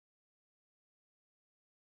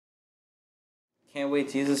Can't wait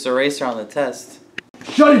to use this eraser on the test.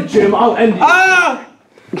 Shut it, Jim. I'll end you. Ah!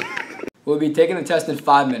 We'll be taking the test in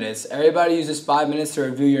 5 minutes. Everybody uses 5 minutes to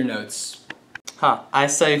review your notes. Huh, I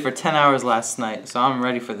studied for 10 hours last night, so I'm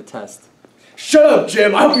ready for the test. Shut up,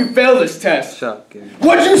 Jim. I hope you fail this test. Shut up, Gary.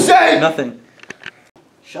 What'd you say? Nothing.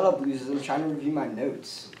 Shut up, losers. I'm trying to review my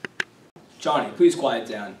notes. Johnny, please quiet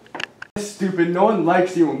down. Stupid. No one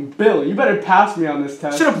likes you. And Bill, you better pass me on this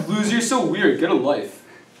test. Shut up, loser. You're so weird. Get a life.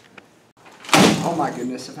 Oh my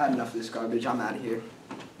goodness, I've had enough of this garbage. I'm out of here.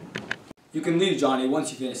 You can leave, Johnny,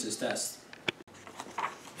 once you finish this test.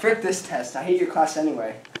 Frick this test. I hate your class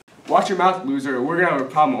anyway. Watch your mouth, loser, or we're gonna have a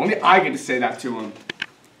problem. Only I get to say that to him.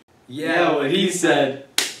 Yeah, what he said.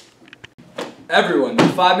 Everyone, the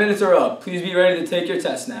 5 minutes are up. Please be ready to take your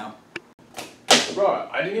test now. Bro,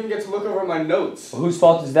 I didn't even get to look over my notes. Well, whose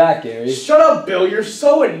fault is that, Gary? Shut up, Bill. You're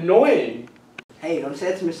so annoying. Hey, don't say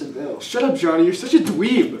that to Mr. Bill. Shut up, Johnny. You're such a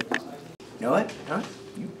dweeb. You know what? Huh?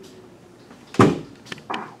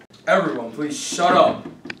 Everyone, please shut up.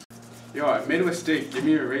 Yo, I made a mistake. Give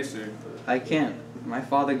me your eraser. I can't. My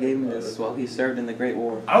father gave me this while he served in the Great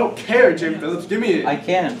War. I don't care, Jim Phillips. Give me it. I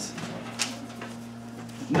can't.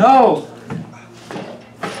 No!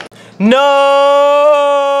 No!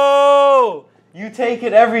 You take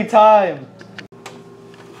it every time.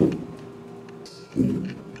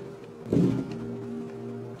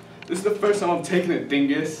 This is the first time I'm taking it,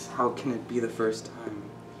 dingus. How can it be the first time?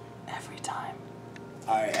 Every time.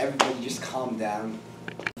 Alright, everybody just calm down.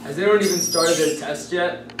 Has anyone even started their test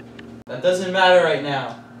yet? That doesn't matter right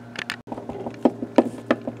now.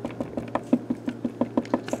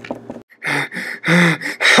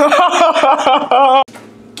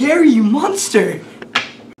 Gary, you monster!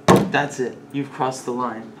 That's it. You've crossed the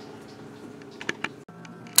line.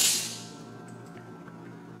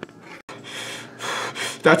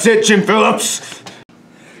 That's it, Jim Phillips.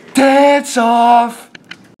 Dance off.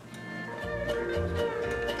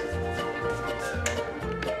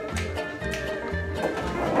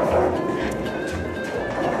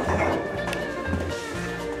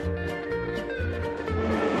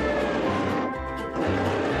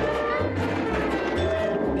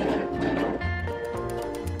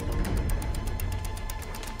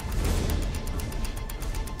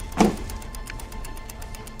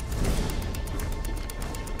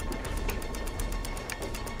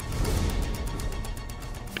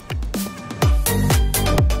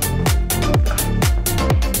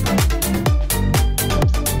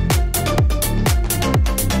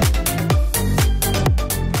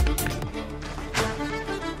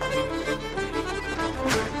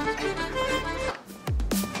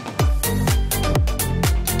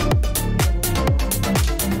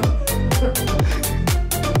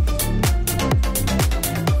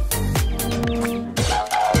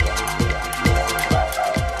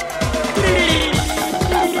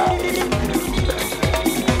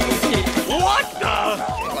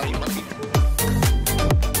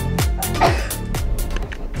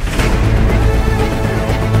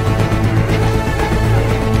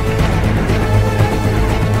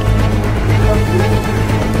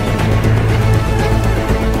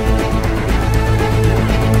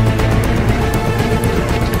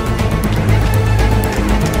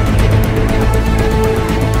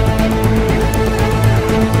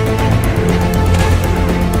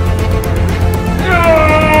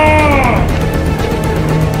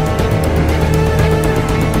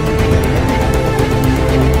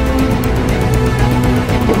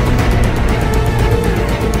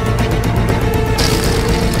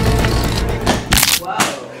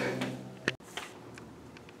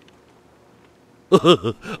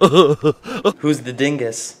 Who's the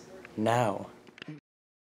dingus now?